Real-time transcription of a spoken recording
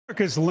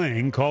Marcus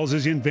Ling calls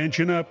his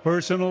invention a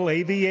personal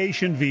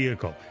aviation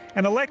vehicle,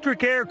 an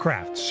electric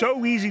aircraft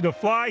so easy to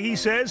fly, he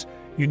says,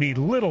 you need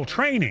little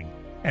training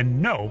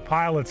and no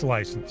pilot's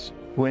license.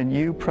 When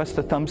you press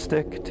the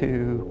thumbstick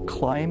to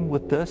climb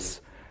with this,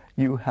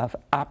 you have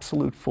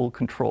absolute full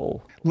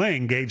control.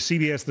 Ling gave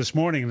CBS This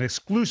Morning an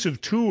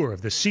exclusive tour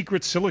of the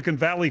secret Silicon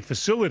Valley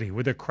facility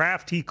where the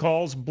craft he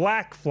calls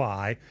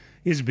BlackFly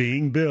is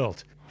being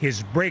built.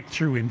 His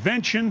breakthrough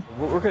invention,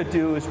 What we're going to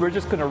do is we're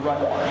just going to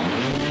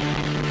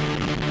run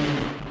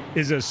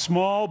is a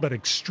small but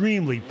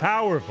extremely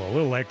powerful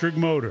electric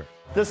motor.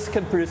 This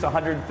can produce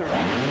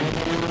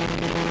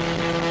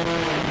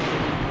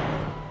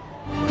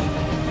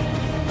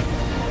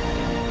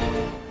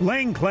 130.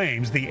 Ling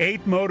claims the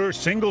 8-motor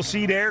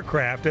single-seat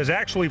aircraft has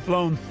actually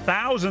flown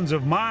thousands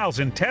of miles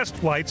in test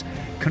flights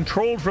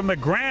controlled from the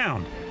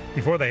ground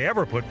before they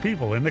ever put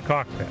people in the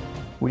cockpit.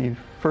 We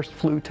first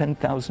flew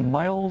 10,000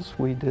 miles.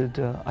 We did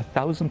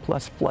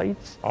 1,000+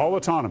 flights. All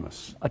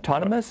autonomous.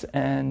 Autonomous,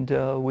 and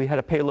we had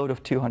a payload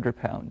of 200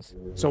 pounds.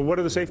 So what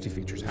are the safety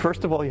features?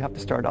 First of all, you have to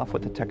start off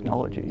with the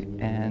technology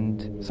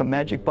and some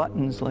magic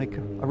buttons like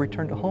a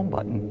return to home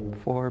button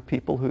for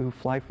people who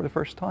fly for the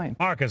first time.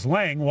 Marcus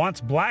Ling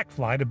wants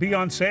BlackFly to be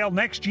on sale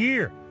next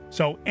year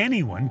so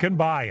anyone can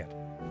buy it.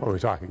 What are we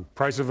talking?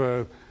 Price of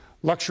a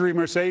luxury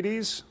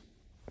Mercedes?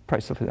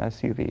 Price of an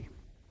SUV.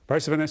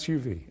 Price of an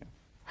SUV.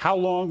 How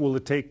long will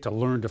it take to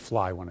learn to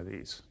fly one of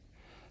these?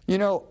 You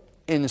know,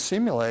 in the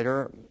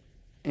simulator,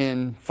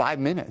 in 5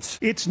 minutes.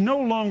 It's no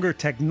longer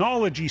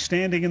technology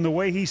standing in the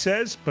way, he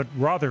says, but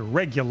rather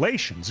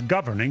regulations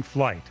governing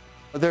flight.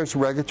 There's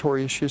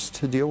regulatory issues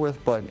to deal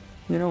with, but,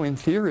 you know, in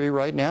theory,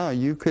 right now,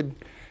 you could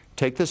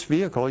take this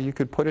vehicle, you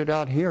could put it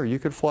out here, you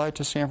could fly it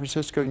to San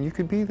Francisco, and you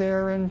could be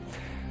there in,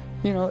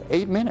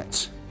 8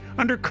 minutes.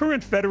 Under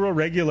current federal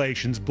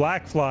regulations,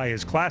 BlackFly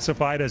is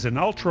classified as an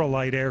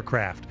ultralight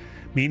aircraft,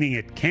 meaning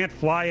it can't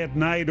fly at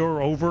night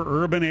or over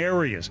urban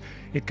areas.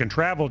 It can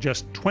travel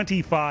just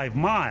 25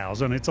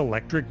 miles on its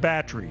electric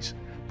batteries.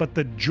 But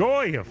the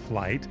joy of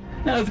flight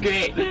That was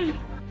great.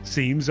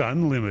 seems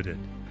unlimited.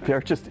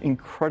 They're just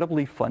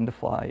incredibly fun to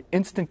fly.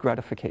 Instant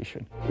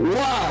gratification.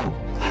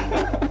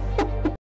 Wow!